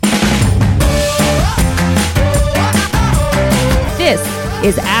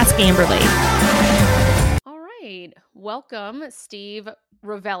is Ask Amberly. All right. Welcome, Steve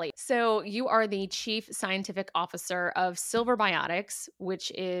Revelli. So you are the Chief Scientific Officer of Silver Biotics,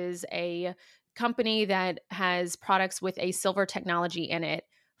 which is a company that has products with a silver technology in it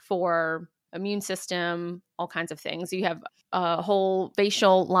for immune system, all kinds of things. You have a whole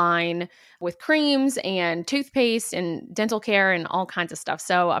facial line with creams and toothpaste and dental care and all kinds of stuff.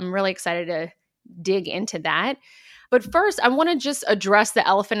 So I'm really excited to dig into that. But first, I want to just address the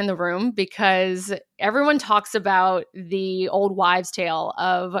elephant in the room because everyone talks about the old wives' tale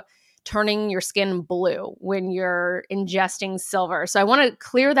of turning your skin blue when you're ingesting silver. So I want to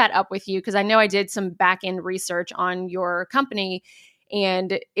clear that up with you because I know I did some back-end research on your company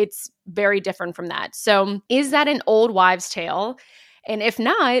and it's very different from that. So is that an old wives' tale? And if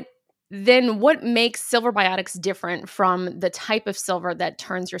not, then what makes Silver Biotics different from the type of silver that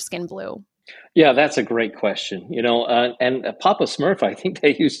turns your skin blue? Yeah, that's a great question. And Papa Smurf, I think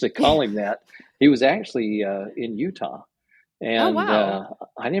they used to call him that. He was actually in Utah, Oh, and wow.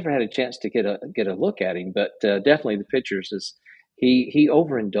 I never had a chance to get a look at him, but definitely the pictures is he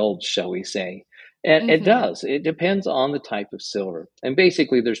overindulged, shall we say? And it Mm-hmm. does. It depends on the type of silver, and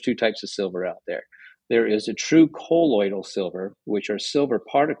basically, there's two types of silver out there. There is a true colloidal silver, which are silver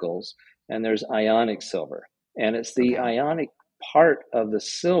particles, and there's ionic silver, and it's the Okay. ionic part of the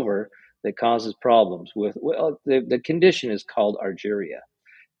silver that causes problems with, well, the condition is called argyria.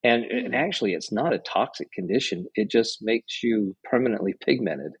 And Mm. actually, it's not a toxic condition. It just makes you permanently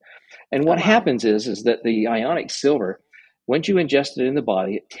pigmented. And Oh, what wow. happens is that the ionic silver, once you ingest it in the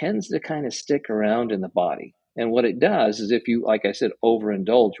body, it tends to kind of stick around in the body. And what it does is if you, like I said,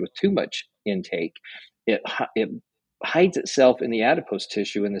 overindulge with too much intake, it hides itself in the adipose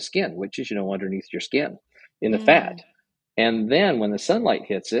tissue in the skin, which is, underneath your skin, in the fat. Mm. And then when the sunlight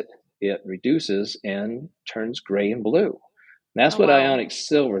hits it, it reduces and turns gray and blue. And that's Oh, what wow. ionic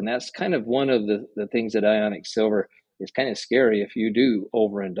silver, and that's kind of one of the things that ionic silver is kind of scary if you do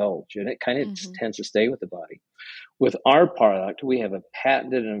overindulge, and it kind of Mm-hmm. tends to stay with the body. With our product, we have a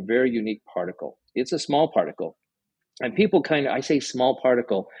patented and a very unique particle. It's a small particle, and people I say small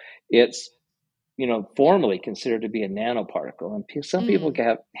particle, it's formally considered to be a nanoparticle. And some people Mm.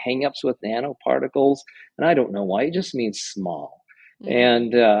 have hangups with nanoparticles, and I don't know why. It just means small. Mm-hmm.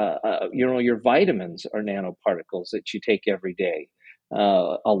 And, your vitamins are nanoparticles that you take every day.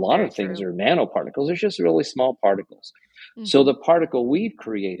 A lot Very of things true. are nanoparticles. They're just really small particles. So Mm-hmm. the particle we've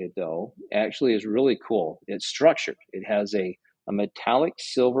created, though, actually is really cool. It's structured. It has a metallic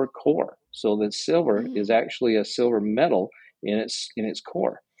silver core. So the silver is Mm. actually a silver metal in its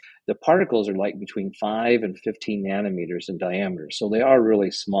core. The particles are like between 5 and 15 nanometers in diameter, so they are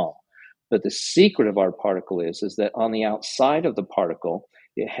really small. But the secret of our particle is that on the outside of the particle,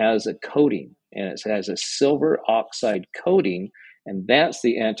 it has a coating, and it has a silver oxide coating, and that's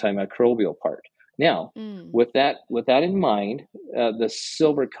the antimicrobial part. Now, Mm. with that in mind, the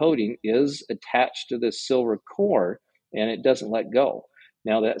silver coating is attached to the silver core, and it doesn't let go.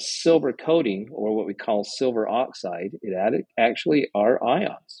 Now, that silver coating, or what we call silver oxide, it actually are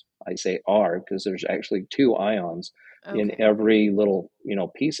ions. I say are because there's actually two ions in Okay. every little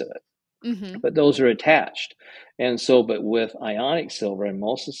piece of it, Mm-hmm. but those are attached. And so, but with ionic silver, and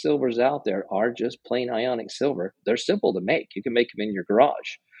most of the silvers out there are just plain ionic silver. They're simple to make. You can make them in your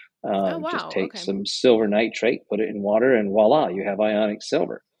garage. Oh, Just wow. take Okay. some silver nitrate, put it in water, and voila, you have ionic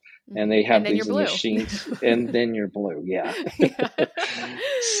silver. And Mm-hmm. they And have then you're these blue. machines, and then you're blue. Yeah. Yeah.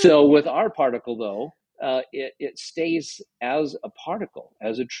 So with Yeah. our particle, though, it stays as a particle,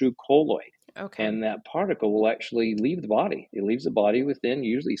 as a true colloid. Okay. And that particle will actually leave the body. It leaves the body within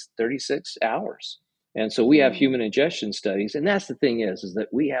usually 36 hours. And so we have Mm. human ingestion studies. And that's the thing is that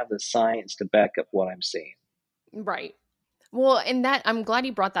we have the science to back up what I'm saying. Right. Well, and that I'm glad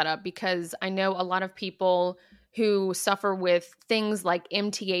you brought that up because I know a lot of people who suffer with things like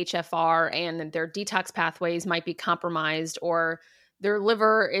MTHFR and their detox pathways might be compromised or their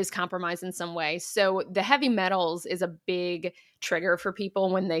liver is compromised in some way. So the heavy metals is a big trigger for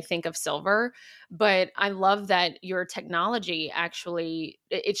people when they think of silver. But I love that your technology actually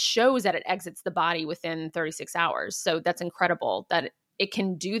it shows that it exits the body within 36 hours. So that's incredible that it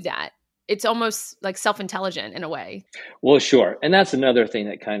can do that. It's almost like self-intelligent in a way. Well, sure. And that's another thing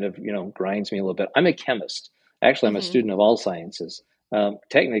that kind of, grinds me a little bit. I'm a chemist. Actually, I'm a Mhm. student of all sciences.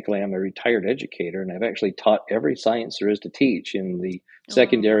 Technically, I'm a retired educator, and I've actually taught every science there is to teach in the Oh, wow.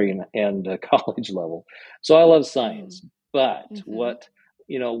 secondary and college level. So I love Mm. science. But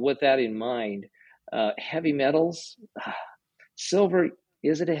Mhm. with that in mind, heavy metals, silver,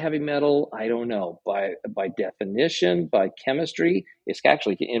 is it a heavy metal? I don't know. By definition, by chemistry, it's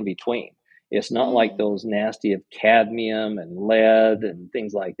actually in between. It's not like Mm, those nasty of cadmium and lead and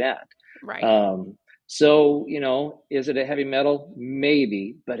things like that. right. Um, so, is it a heavy metal?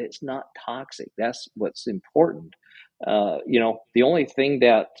 Maybe, but it's not toxic. That's what's important. The only thing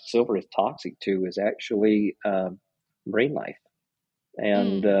that silver is toxic to is actually marine life,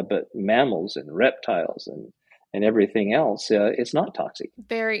 and Mm. but mammals and reptiles and everything else, it's not toxic.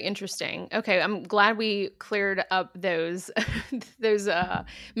 Very interesting. Okay, I'm glad we cleared up those those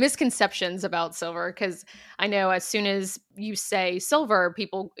misconceptions about silver, because I know as soon as you say silver,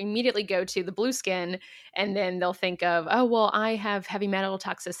 people immediately go to the blue skin, and then they'll think of, oh well, I have heavy metal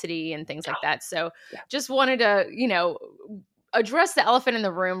toxicity and things like that. So Yeah, just wanted to, address the elephant in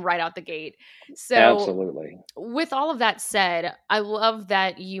the room right out the gate. So absolutely. with all of that said, I love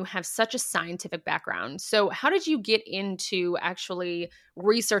that you have such a scientific background. So, how did you get into actually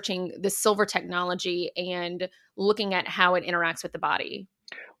researching the silver technology and looking at how it interacts with the body?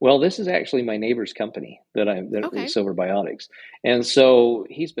 Well, this is actually my neighbor's company that Okay. Silver Biotics, and so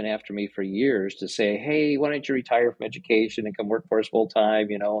he's been after me for years to say, "Hey, why don't you retire from education and come work for us full time?"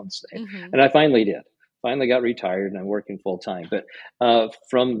 Hmm. And I finally did. Finally got retired, and I'm working full time. But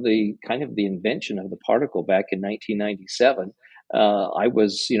from the kind of the invention of the particle back in 1997, I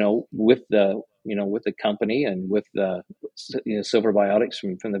was, with the company and with the Silver Biotics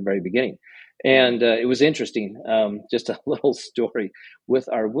from the very beginning. Mm. And it was interesting. Just a little story with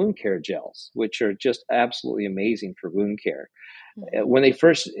our wound care gels, which are just absolutely amazing for wound care. Hmm. When they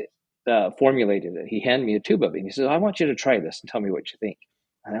first formulated it, he handed me a tube of it. And he said, "I want you to try this and tell me what you think."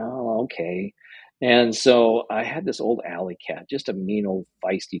 Oh, okay. And so I had this old alley cat, just a mean old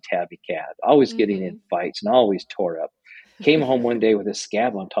feisty tabby cat, always getting in Hmm. fights and always tore up. Came home one day with a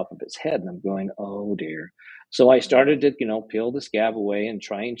scab on top of its head, and I'm going, "Oh dear." So I Oh. started to, peel the scab away and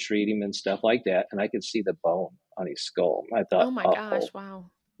try and treat him and stuff like that. And I could see the bone on his skull. I thought, Oh my "Uh-oh, gosh!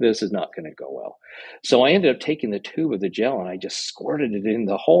 Wow. this is not going to go well." So I ended Hmm. up taking the tube of the gel and I just squirted it in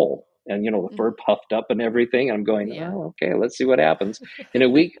the hole. And, the fur Hmm. puffed up and everything. I'm going, Yeah. "Oh, okay, let's see what happens." In a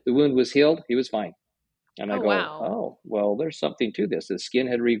week, the wound was healed. He was fine. And I Oh go, wow. "Oh, well, there's something to this." The skin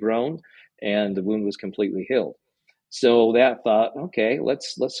had regrown and the wound was completely healed. So that thought, okay,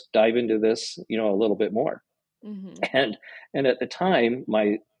 let's dive into this, a little bit more. Hmm. And at the time,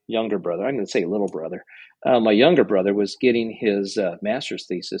 my younger brother, I'm going to say little brother, my younger brother was getting his master's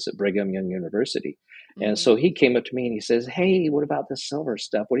thesis at Brigham Young University. And Hmm. so he came up to me and he says, "Hey, what about this silver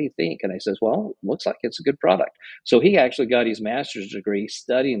stuff? What do you think?" And I says, "Well, looks like it's a good product." So he actually got his master's degree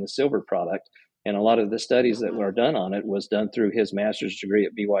studying the silver product. And a lot of the studies Oh that were wow. done on it was done through his master's degree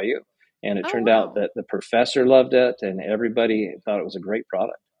at BYU. And it Oh turned out wow. that the professor loved it and everybody thought it was a great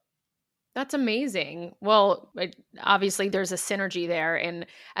product. That's amazing. Well, obviously there's a synergy there, and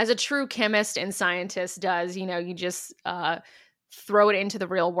as a true chemist and scientist does, you just throw it into the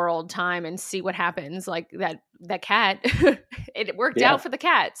real world time and see what happens. Like that cat, it worked out Yeah. for the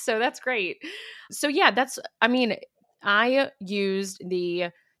cat, so that's great. So yeah, that's. I mean, I used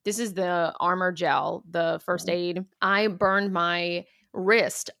the. This is the armor gel, the first Mhm. aid. I burned my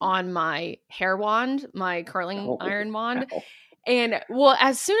wrist on my hair wand, my curling Oh, iron wand, wow. and well,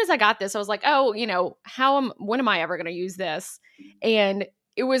 as soon as I got this, I was like, "Oh, when am I ever going to use this?" And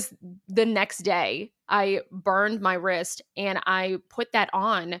it was the next day. I burned my wrist and I put that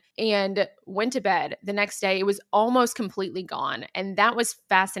on and went to bed. The next day it was almost completely gone, and that was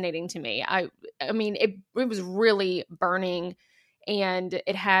fascinating to me. I mean, it was really burning, and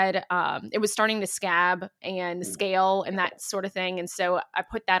it was starting to scab and Mm. scale and that sort of thing, and so I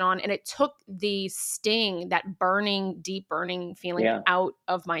put that on and it took the sting, that burning, deep burning feeling, Yeah. out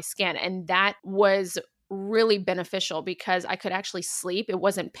of my skin, and that was really beneficial because I could actually sleep. It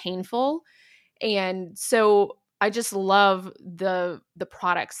wasn't painful, and so I just love the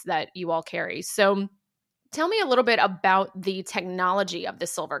products that you all carry. So tell me a little bit about the technology of the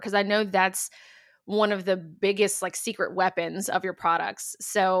silver, because I know that's one of the biggest, like, secret weapons of your products.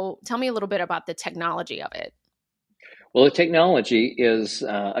 So tell me a little bit about the technology of it. Well, the technology is,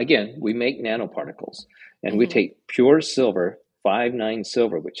 again, we make nanoparticles and we Mhm. take pure silver, 5-9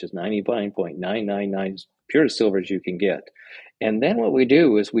 silver, which is 99.999 pure silver as you can get. And then what we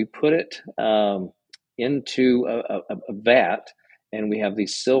do is we put it into a vat, and we have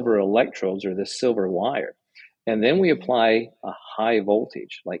these silver electrodes or this silver wire. And then we Mhm. apply a high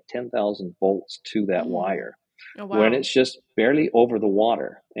voltage, like 10,000 volts to that Mm. wire, Oh, when wow. it's just barely over the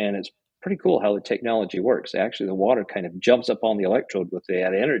water. And it's pretty cool how the technology works. Actually, the water kind of jumps up on the electrode with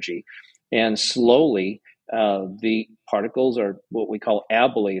that energy, and slowly the particles are what we call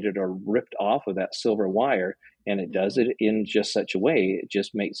ablated or ripped off of that silver wire, And it does Mm-hmm. it in just such a way, it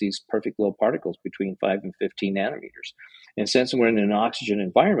just makes these perfect little particles between 5 and 15 nanometers. And since we're in an oxygen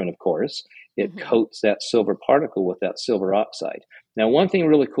environment, of course, it Mm-hmm. coats that silver particle with that silver oxide. Now, one thing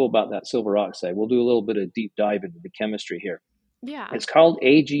really cool about that silver oxide, we'll do a little bit of deep dive into the chemistry here. Yeah. It's called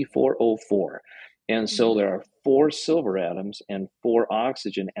Ag404. And so Mm-hmm. there are 4 silver atoms and 4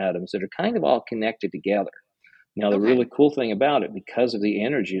 oxygen atoms that are kind of all connected together. Now, the Okay. really cool thing about it, because of the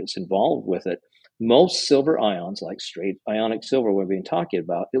energy that's involved with it, most silver ions, like straight ionic silver we've been talking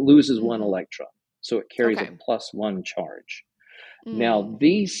about, it loses one Mm-hmm. electron. So it carries a Okay. +1 charge. Now, Mm.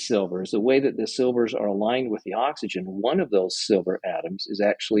 these silvers, the way that the silvers are aligned with the oxygen, one of those silver atoms is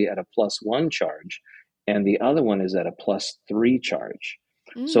actually at a +1 charge, and the other one is at a +3 charge.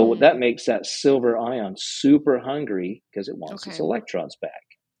 So what that Mm. makes that silver ion super hungry because it wants its Okay. electrons back.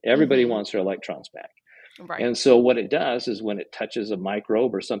 Everybody Mm-hmm. wants their electrons back. Right. And so what it does is when it touches a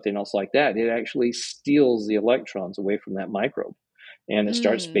microbe or something else like that, it actually steals the electrons away from that microbe. And it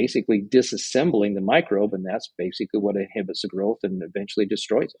starts Mm. basically disassembling the microbe, and that's basically what inhibits the growth and eventually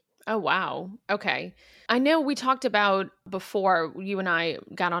destroys it. Oh, wow. Okay. I know we talked about before you and I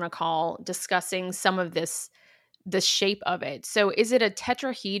got on a call discussing some of the shape of it. So is it a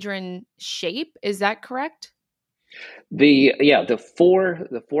tetrahedron shape? Is that correct? The Mm-hmm.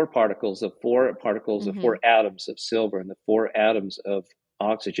 4 atoms of silver and the 4 atoms of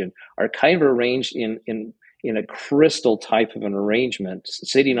oxygen are kind of arranged in a crystal type of an arrangement,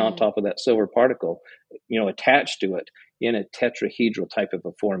 sitting on Mm. top of that silver particle, attached to it in a tetrahedral type of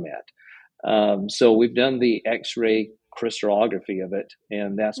a format. So we've done the X-ray crystallography of it,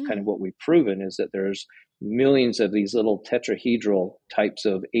 and that's kind Mm. of what we've proven is that there's millions of these little tetrahedral types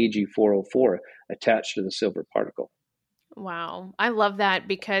of Ag404 attached to the silver particle. Wow. I love that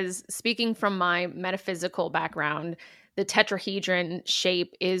because speaking from my metaphysical background, the tetrahedron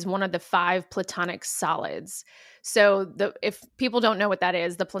shape is one of the 5 platonic solids. So the if people don't know what that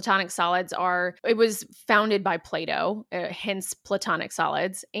is, the platonic solids are it was founded by Plato, hence platonic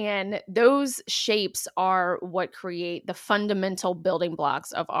solids, and those shapes are what create the fundamental building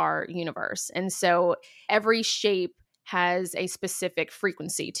blocks of our universe. And so every shape has a specific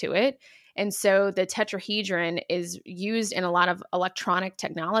frequency to it, and so the tetrahedron is used in a lot of electronic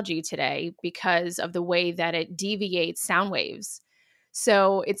technology today because of the way that it deviates sound waves.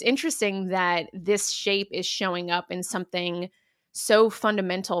 So it's interesting that this shape is showing up in something so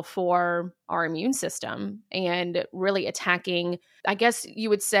fundamental for our immune system and really attacking, I guess you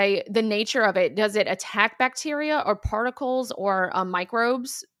would say, the nature of it. Does it attack bacteria or particles or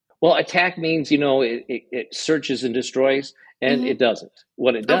microbes? Well, attack means, it searches and destroys, and Hmm. it doesn't.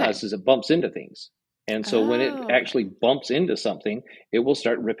 What it Okay. does is it bumps into things. And so when it Oh, actually okay. bumps into something, it will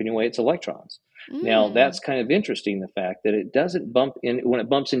start ripping away its electrons. Now, that's Mm. kind of interesting, the fact that it doesn't bump in when it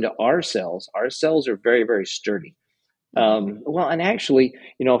bumps into our cells are very, very sturdy. Hmm. Well, and actually,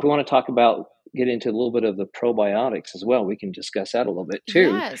 if we want to get into a little bit of the probiotics as well, we can discuss that a little bit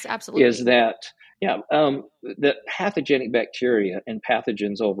too. Yes, Is absolutely. that, yeah, the pathogenic bacteria and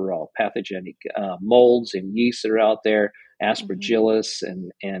pathogens overall, pathogenic molds and yeasts that are out there, Mhm. aspergillus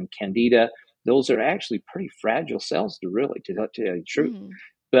and candida, those are actually pretty fragile cells to tell you the truth. Mm.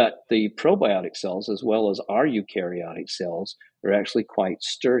 But the probiotic cells, as well as our eukaryotic cells, are actually quite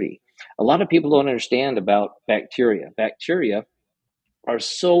sturdy. A lot of people don't understand about bacteria. Bacteria are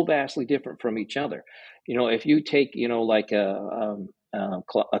so vastly different from each other. If you take, like a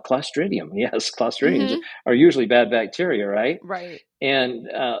Clostridium, yes, Clostridiums Mhm. are usually bad bacteria, right? Right. And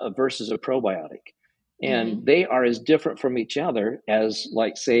versus a probiotic. Mhm. And they are as different from each other as,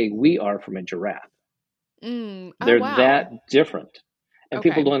 like, say, we are from a giraffe. Mm. Oh, They're that wow. different. And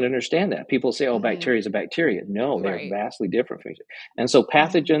people Okay. don't understand that. People say, oh, Mhm. bacteria is a bacteria. No, they're Right. vastly different from each other. And so Mhm.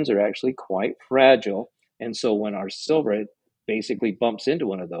 pathogens are actually quite fragile. And so when our silver basically bumps into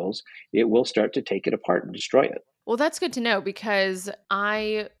one of those, it will start to take it apart and destroy it. Well, that's good to know because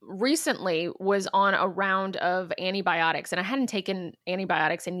I recently was on a round of antibiotics and I hadn't taken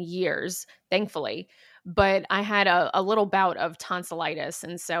antibiotics in years, thankfully. But I had a little bout of tonsillitis.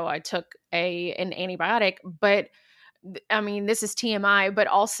 And so I took an antibiotic. But I mean, this is TMI, but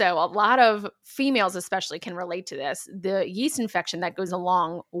also a lot of females, especially, can relate to this the yeast infection that goes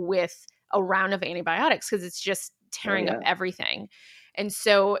along with a round of antibiotics because it's just Oh, tearing up yeah. everything. And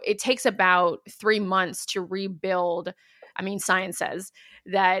so it takes about 3 months to rebuild. I mean, science says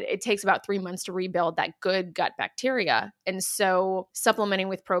that it takes about 3 months to rebuild that good gut bacteria. And so supplementing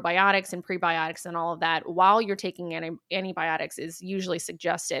with probiotics and prebiotics and all of that while you're taking antibiotics is usually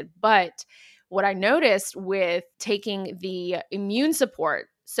suggested. But what I noticed with taking the immune support,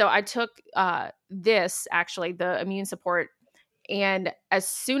 so I took this actually, the immune support And as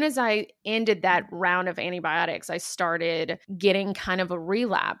soon as I ended that round of antibiotics, I started getting kind of a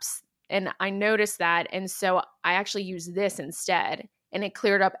relapse. And I noticed that. And so I actually used this instead. And it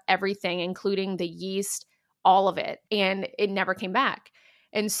cleared up everything, including the yeast, all of it. And it never came back.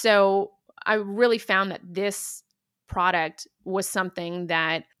 And so I really found that this product was something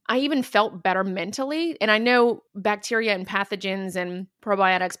that I even felt better mentally. And I know bacteria and pathogens and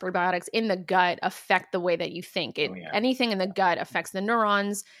probiotics, prebiotics in the gut affect the way that you think. Oh, yeah. Anything in the gut affects the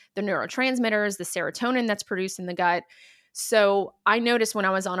neurons, the neurotransmitters, the serotonin that's produced in the gut. So I noticed when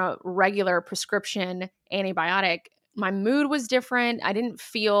I was on a regular prescription antibiotic, my mood was different. I didn't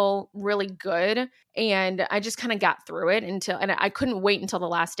feel really good. And I just kind of got through it and I couldn't wait until the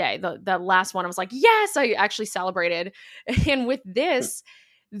last day. The last one, I was like, yes, I actually celebrated. And with this,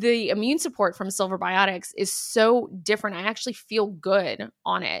 the immune support from Silver Biotics is so different. I actually feel good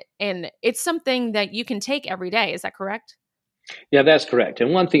on it. And it's something that you can take every day. Is that correct? Yeah, that's correct.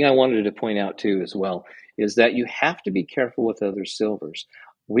 And one thing I wanted to point out too as well is that you have to be careful with other silvers.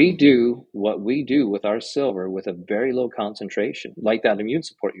 We Mm-hmm. do what we do with our silver with a very low concentration, like that immune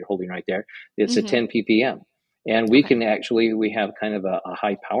support you're holding right there. It's a Mm-hmm. 10 ppm. And we Okay. can actually, we have kind of a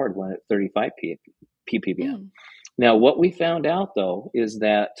high powered one at 35 ppm. Mm. Now, what we found out though is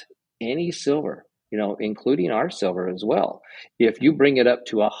that any silver, including our silver as well, if you bring it up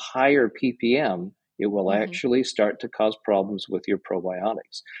to a higher ppm, it will Mm-hmm. actually start to cause problems with your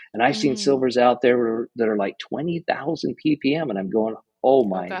probiotics. And I've seen Mm. silvers out there that are like 20,000 ppm, and I'm going, oh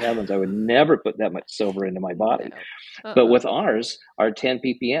my Okay. heavens, I would never put that much silver into my body. No. But with Uh-uh. ours, our 10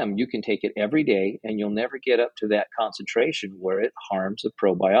 ppm, you can take it every day, and you'll never get up to that concentration where it harms the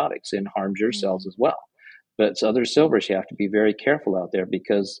probiotics and harms your cells Mm. as well. But other silvers, you have to be very careful out there,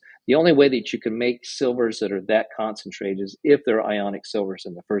 because the only way that you can make silvers that are that concentrated is if they're ionic silvers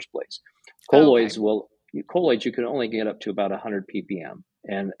in the first place. Oh, okay. Colloids you can only get up to about 100 ppm,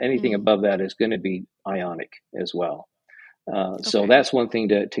 and anything Mm. above that is going to be ionic as well. So Okay. that's one thing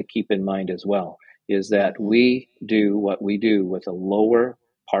to keep in mind as well, is that Mm-hmm. we do what we do with a lower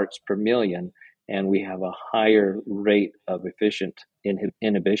parts per million, and we have a higher rate of efficient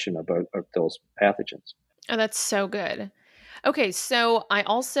inhibition of those pathogens. Oh, that's so good. Okay, so I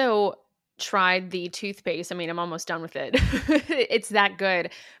also tried the toothpaste. I mean, I'm almost done with it. It's that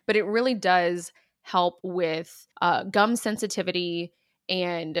good, but it really does help with gum sensitivity.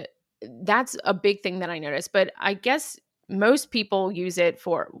 And that's a big thing that I noticed. But I guess most people use it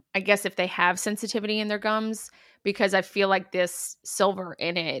for, I guess, if they have sensitivity in their gums, because I feel like this silver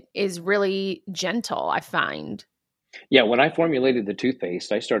in it is really gentle, I find. Yeah, when I formulated the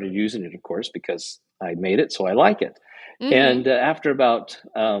toothpaste, I started using it, of course, because I made it, so I like it. Mm-hmm. And it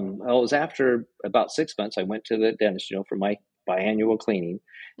was after about 6 months, I went to the dentist, for my biannual cleaning.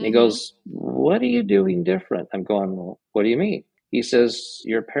 And he Mm-hmm. goes, "What are you doing different?" I'm going, "Well, what do you mean?" He says,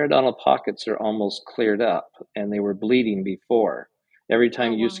 "Your periodontal pockets are almost cleared up, and they were bleeding before. Every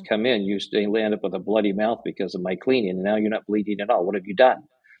time Oh, you used to wow. come in, you used to land up with a bloody mouth because of my cleaning, and now you're not bleeding at all. What have you done?"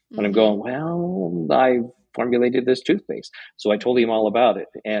 And I'm Mm-hmm. going, "Well, I formulated this toothpaste." So I told him all about it.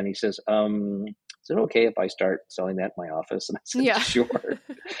 And he says, "Is it okay if I start selling that in my office?" And I said, Yeah. "Sure."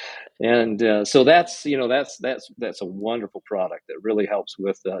 And so that's a wonderful product that really helps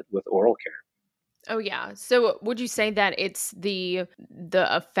with oral care. Oh yeah. So would you say that it's the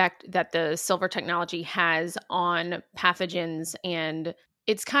effect that the silver technology has on pathogens, and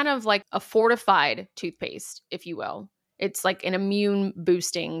it's kind of like a fortified toothpaste, if you will. It's like an immune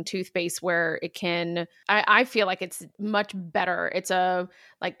boosting toothpaste where it can I feel like it's much better. It's a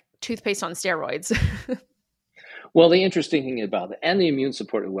like toothpaste on steroids. Well, the interesting thing about it, and the immune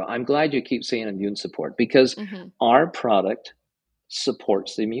support as well, I'm glad you keep saying immune support, because Mhm. our product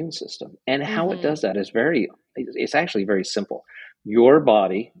supports the immune system. And how it Mhm. does that is it's actually very simple. Your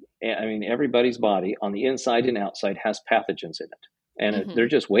body, I mean, everybody's body on the inside and outside has pathogens in it. And they're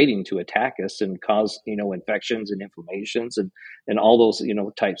Mhm. just waiting to attack us and cause, infections and inflammations and all those,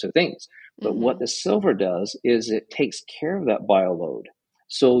 types of things. But what Mhm. the silver does is it takes care of that bioload.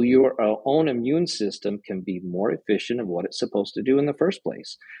 So your own immune system can be more efficient of what it's supposed to do in the first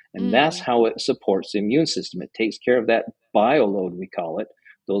place. And that's Mm. how it supports the immune system. It takes care of that bioload, we call it,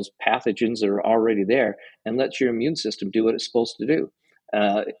 those pathogens that are already there, and lets your immune system do what it's supposed to do.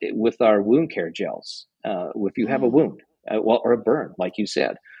 With our wound care gels, if you have a Mm. wound, or a burn, like you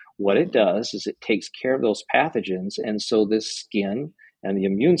said, what it Mhm. does is it takes care of those pathogens, and so this skin and the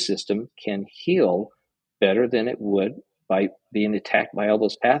immune system can heal better than it would by being attacked by all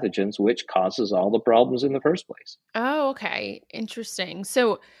those pathogens, which causes all the problems in the first place. Oh, okay. Interesting.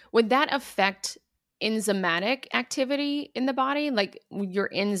 So, would that affect enzymatic activity in the body, like your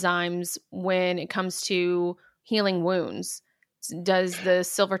enzymes when it comes to healing wounds? Does the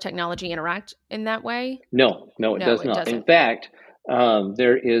silver technology interact in that way? No, it No, does it not. In doesn't. fact,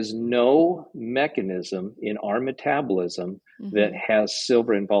 there is no mechanism in our metabolism that Mm-hmm. has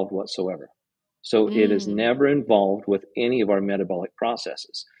silver involved whatsoever. So it is Mm, never involved with any of our metabolic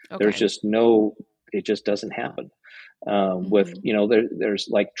processes. There's okay. just no, it just doesn't happen. With, Mm-hmm. there's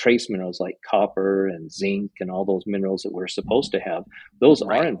like trace minerals like copper and zinc and all those minerals that we're supposed to have. Those are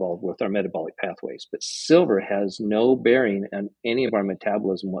Right. involved with our metabolic pathways, but silver has no bearing on any of our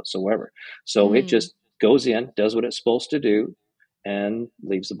metabolism whatsoever. So it Mm. just goes in, does what it's supposed to do, and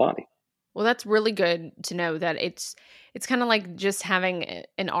leaves the body. Well, that's really good to know that it's kind of like just having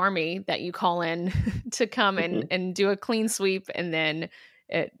an army that you call in to come Hmm. and do a clean sweep, and then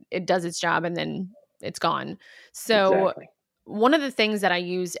it does its job, and then it's gone. So Exactly. one of the things that I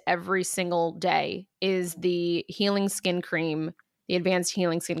use every single day is the healing skin cream, the advanced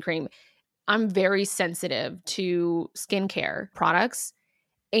healing skin cream. I'm very sensitive to skincare products,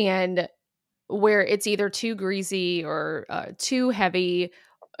 and where it's either too greasy or too heavy,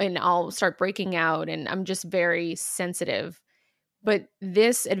 and I'll start breaking out, and I'm just very sensitive. But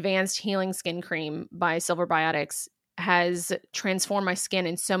this advanced healing skin cream by Silver Biotics has transformed my skin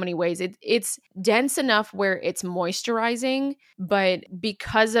in so many ways. It's dense enough where it's moisturizing, but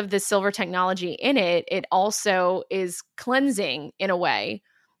because of the silver technology in it, it also is cleansing in a way.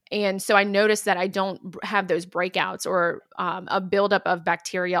 And so I noticed that I don't have those breakouts or a buildup of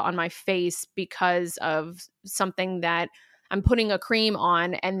bacteria on my face because of something that I'm putting a cream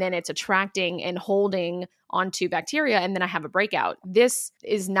on and then it's attracting and holding onto bacteria, and then I have a breakout. This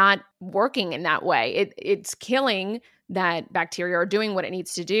is not working in that way. It's killing that bacteria or doing what it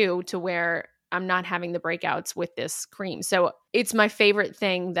needs to do to where I'm not having the breakouts with this cream. So it's my favorite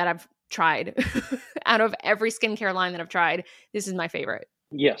thing that I've tried. Out of every skincare line that I've tried, this is my favorite.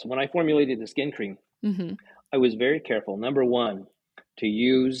 Yes, when I formulated the skin cream, Mhm. I was very careful. Number one, to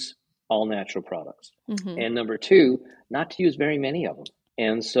use all natural products. Mhm. And number two, not to use very many of them.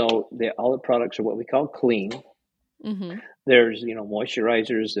 And so all the products are what we call clean. Mhm. There's,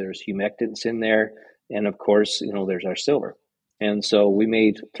 moisturizers, there's humectants in there, and of course, there's our silver. And so we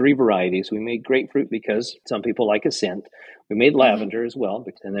made three varieties. We made grapefruit because some people like a scent. We made Mhm. lavender as well,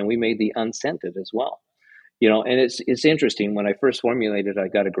 and then we made the unscented as well. And it's interesting. When I first formulated, I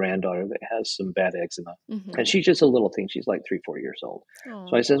got a granddaughter that has some bad eczema, and Mhm. she's just a little thing. She's like 3, 4 years old.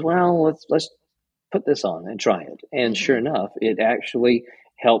 So I Oh. says, well, let's put this on and try it. And sure Mhm. enough, it actually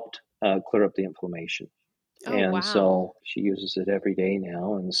helped clear up the inflammation. Oh, And wow. so she uses it every day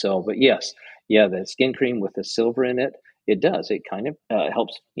now. And so, but yes, yeah, the skin cream with the silver in it, it does. It kind of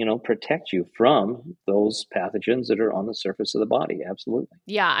helps, protect you from those pathogens that are on the surface of the body. Absolutely.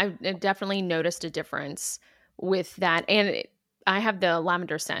 Yeah, I definitely noticed a difference with that, and I have the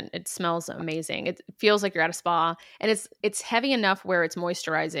lavender scent. It smells amazing. It feels like you're at a spa, and it's heavy enough where it's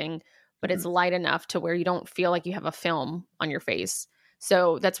moisturizing, but Mhm. it's light enough to where you don't feel like you have a film on your face.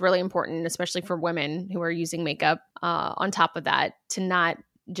 So that's really important, especially for women who are using makeup. On top of that, to not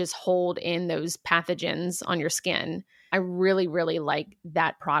just hold in those pathogens on your skin. I really, really like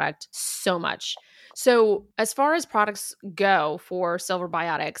that product so much. So, as far as products go for Silver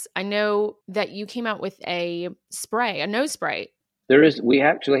Biotics, I know that you came out with a spray, a nose spray. We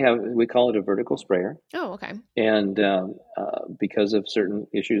actually have, we call it a vertical sprayer. Oh, okay. And because of certain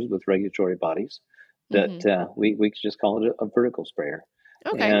issues with regulatory bodies, that Mhm. we just call it a vertical sprayer.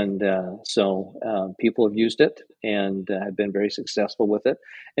 Okay. And so people have used it and have been very successful with it.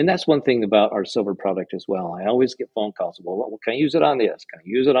 And that's one thing about our silver product as well. I always get phone calls. Well, can I use it on this? Can I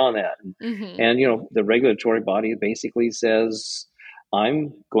use it on that? Mhm. And the regulatory body basically says,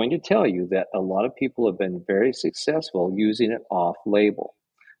 I'm going to tell you that a lot of people have been very successful using it off label,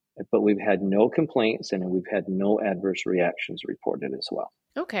 but we've had no complaints and we've had no adverse reactions reported as well.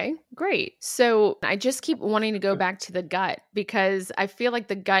 Okay, great. So, I just keep wanting to go back to the gut because I feel like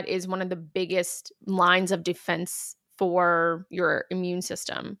the gut is one of the biggest lines of defense for your immune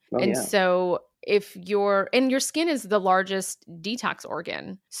system. Oh And yeah. so, if your skin is the largest detox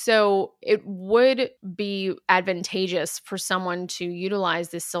organ. So, it would be advantageous for someone to utilize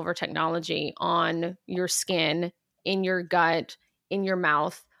this silver technology on your skin, in your gut, in your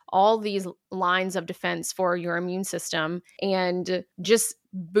mouth, all these lines of defense for your immune system, and just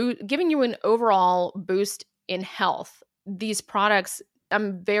giving you an overall boost in health. These products,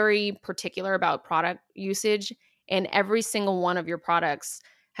 I'm very particular about product usage, and every single one of your products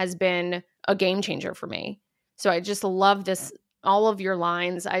has been a game changer for me. So I just love this, all of your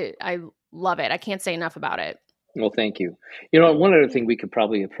lines. I love it. I can't say enough about it. Well, thank you. One other thing we could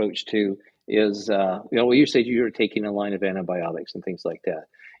probably approach too is, well, you said you were taking a line of antibiotics and things like that.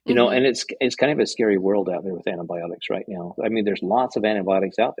 Mm-hmm. And it's kind of a scary world out there with antibiotics right now. I mean, there's lots of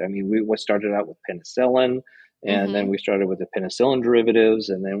antibiotics out there. I mean, we started out with penicillin, and then Mm-hmm. we started with the penicillin derivatives,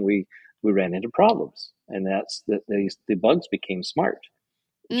 and then we ran into problems, and that's that the bugs became smart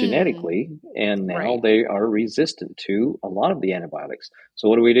Mm. genetically, and now Right. they are resistant to a lot of the antibiotics. So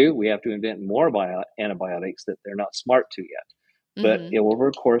what do? We have to invent more antibiotics that they're not smart to yet. But Mm-hmm. over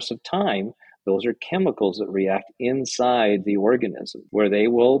a course of time, those are chemicals that react inside the organism where they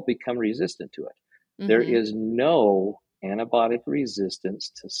will become resistant to it. There Mm-hmm. is no antibiotic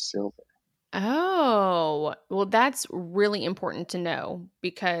resistance to silver. Oh, well, that's really important to know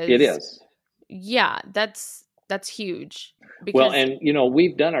It because is. yeah, that's huge Well, because and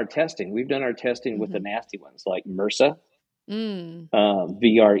we've done our testing. We've done our testing with the mhm. nasty ones like MRSA, Mm,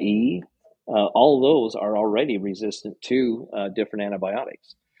 VRE. All of those are already resistant to different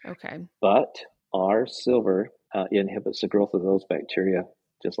antibiotics. okay. But our silver inhibits the growth of those bacteria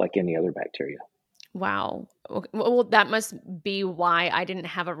just like any other bacteria. Wow. Well, that must be why I didn't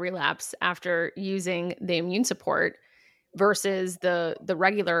have a relapse after using the immune support versus the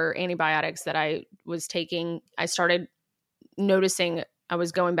regular antibiotics that I was taking. I started noticing I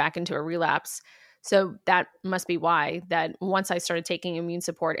was going back into a relapse. So that must be why that once I started taking immune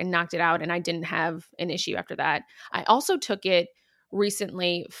support and knocked it out and I didn't have an issue after that. I also took it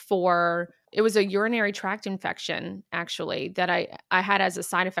recently for it was a urinary tract infection actually that I had as a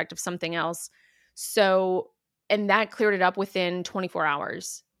side effect of something else. So and that cleared it up within 24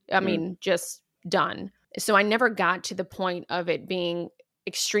 hours. I Mm. mean, just done. So I never got to the point of it being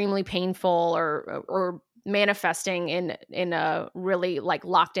extremely painful or manifesting in a really like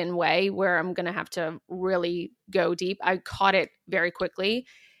locked in way where I'm going to have to really go deep. I caught it very quickly.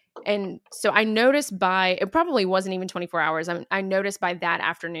 And so I noticed by it probably wasn't even 24 hours. I noticed by that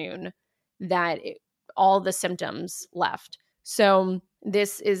afternoon that all the symptoms left. So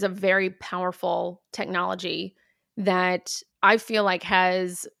this is a very powerful technology that I feel like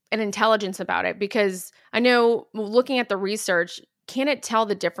has an intelligence about it because I know looking at the research, can it tell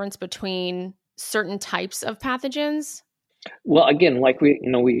the difference between certain types of pathogens? Well, again, like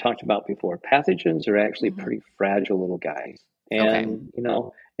we talked about before, pathogens are actually Hmm. pretty fragile little guys, Okay.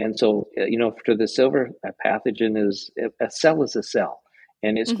 and so for the silver, a pathogen is a cell is a cell,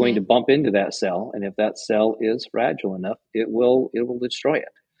 and it's going to Hmm. bump into that cell, and if that cell is fragile enough, it will destroy it.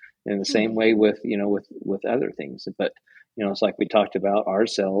 In the same Hmm. way with other things, but it's like we talked about our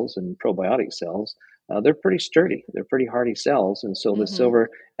cells and probiotic cells. They're pretty sturdy. They're pretty hardy cells, and so the Hmm. silver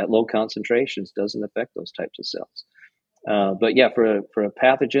at low concentrations doesn't affect those types of cells. But yeah, for a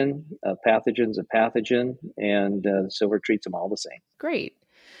pathogen's a pathogen, and silver treats them all the same. Great.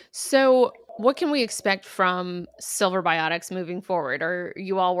 So, what can we expect from Silver Biotics moving forward? Are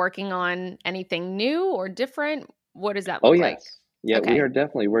you all working on anything new or different? What does that Oh look like? yes, yeah, we Okay, are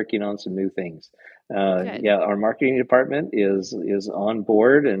definitely working on some new things. good. Yeah, our marketing department is on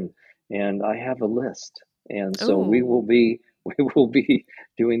board, and I have a list, and so we will Oh, be we will be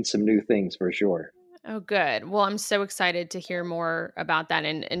doing some new things for sure. oh, good. Well, I'm so excited to hear more about that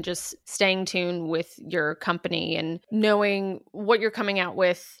and just staying tuned with your company and knowing what you're coming out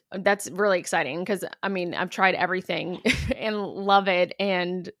with. That's really exciting because I mean, I've tried everything and love it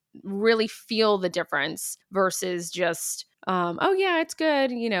and really feel the difference versus just oh yeah, it's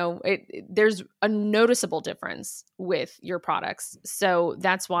good. There's a noticeable difference with your products. So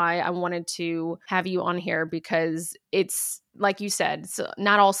that's why I wanted to have you on here because it's like you said, so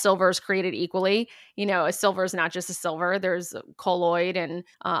not all silver is created equally. A silver is not just a silver. There's colloid and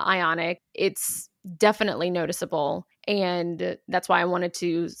ionic. It's definitely noticeable, and that's why I wanted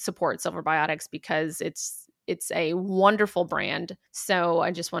to support Silver Biotics because it's a wonderful brand. So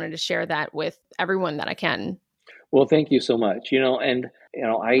I just wanted to share that with everyone that I can. Well, thank you so much. And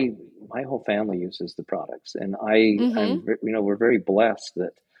I my whole family uses the products, and Mm-hmm. we're very blessed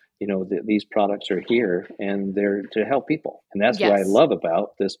that these products are here and they're to help people. And that's what I Yes. love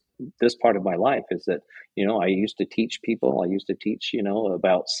about this part of my life is that I used to teach people. I used to teach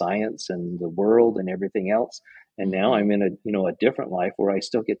about science and the world and everything else. And now Mm-hmm. I'm in a different life where I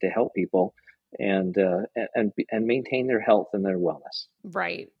still get to help people and maintain their health and their wellness.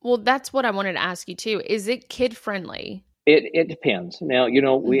 Right. Well, that's what I wanted to ask you too. Is it kid friendly? It depends. Now,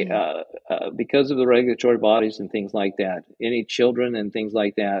 we Mm-hmm. because of the regulatory bodies and things like that, any children and things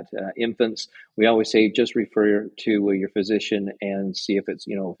like that, infants, we always say just refer to your physician and see if it's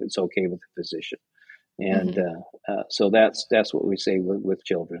okay with the physician. And Mm-hmm. so that's what we say with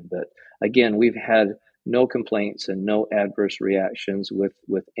children. But again, we've had no complaints and no adverse reactions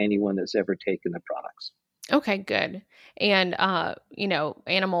with anyone that's ever taken the products. Okay, good. And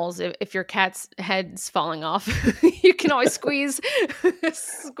animals, if your cat's head's falling off, you can always squeeze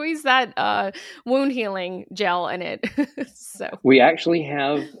that wound healing gel in it. So, We actually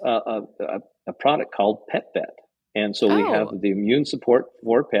have a product called Pet Vet. And so we have oh, the immune support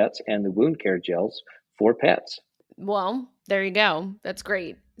for pets and the wound care gels for pets. well, there you go. That's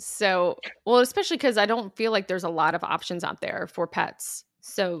great. So, well, especially because I don't feel like there's a lot of options out there for pets.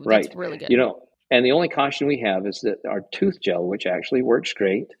 So that's Right. really good. You know, and the only caution we have is that our tooth gel, which actually works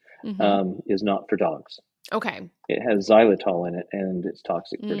great, Hmm. is not for dogs. Okay. It has xylitol in it, and it's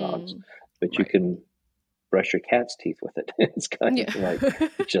toxic for dogs. Mm, But you right. can brush your cat's teeth with it. It's kind Yeah. of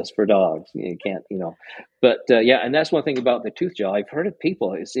like just for dogs. You can't, But yeah, and that's one thing about the tooth gel. I've heard of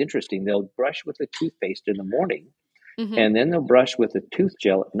people. It's interesting. They'll brush with the toothpaste in the morning, Hmm. and then they'll brush with the tooth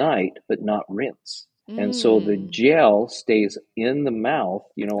gel at night, but not rinse. And so the Mm, gel stays in the mouth,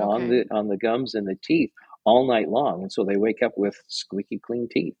 on okay. the gums and the teeth all night long, and so they wake up with squeaky clean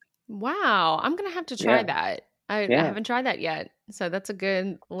teeth. Wow. I'm going to have to try Yeah, that. I yeah, haven't tried that yet. So that's a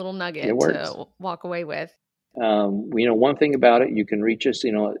good little it nugget to works. walk away with. One thing about it, you can reach us,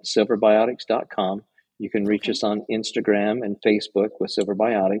 at silverbiotics.com. You can reach Okay. us on Instagram and Facebook with Silver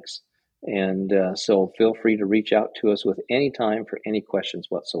Biotics. And so feel free to reach out to us with any time for any questions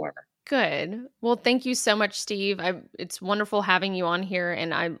whatsoever. Good. Well, thank you so much, Steve. It's wonderful having you on here,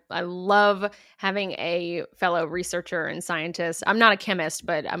 and I love having a fellow researcher and scientist. I'm not a chemist,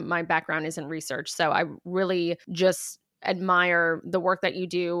 but my background is in research, so I really just admire the work that you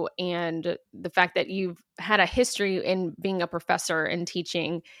do and the fact that you've had a history in being a professor and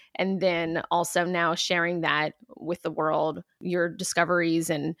teaching, and then also now sharing that with the world, your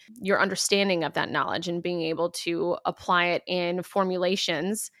discoveries and your understanding of that knowledge, and being able to apply it in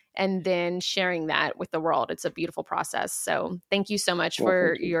formulations and then sharing that with the world. It's a beautiful process. So thank you so much Well, for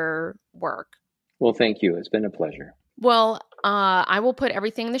thank you. your work. Well, thank you. It's been a pleasure. Well, I will put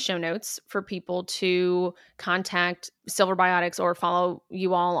everything in the show notes for people to contact Silver Biotics or follow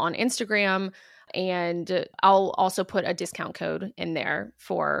you all on Instagram. And I'll also put a discount code in there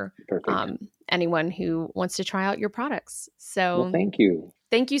for Perfect. anyone who wants to try out your products. Well, So thank you.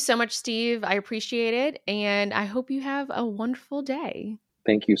 thank you so much, Steve. I appreciate it. And I hope you have a wonderful day.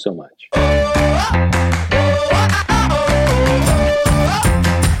 Thank you so much.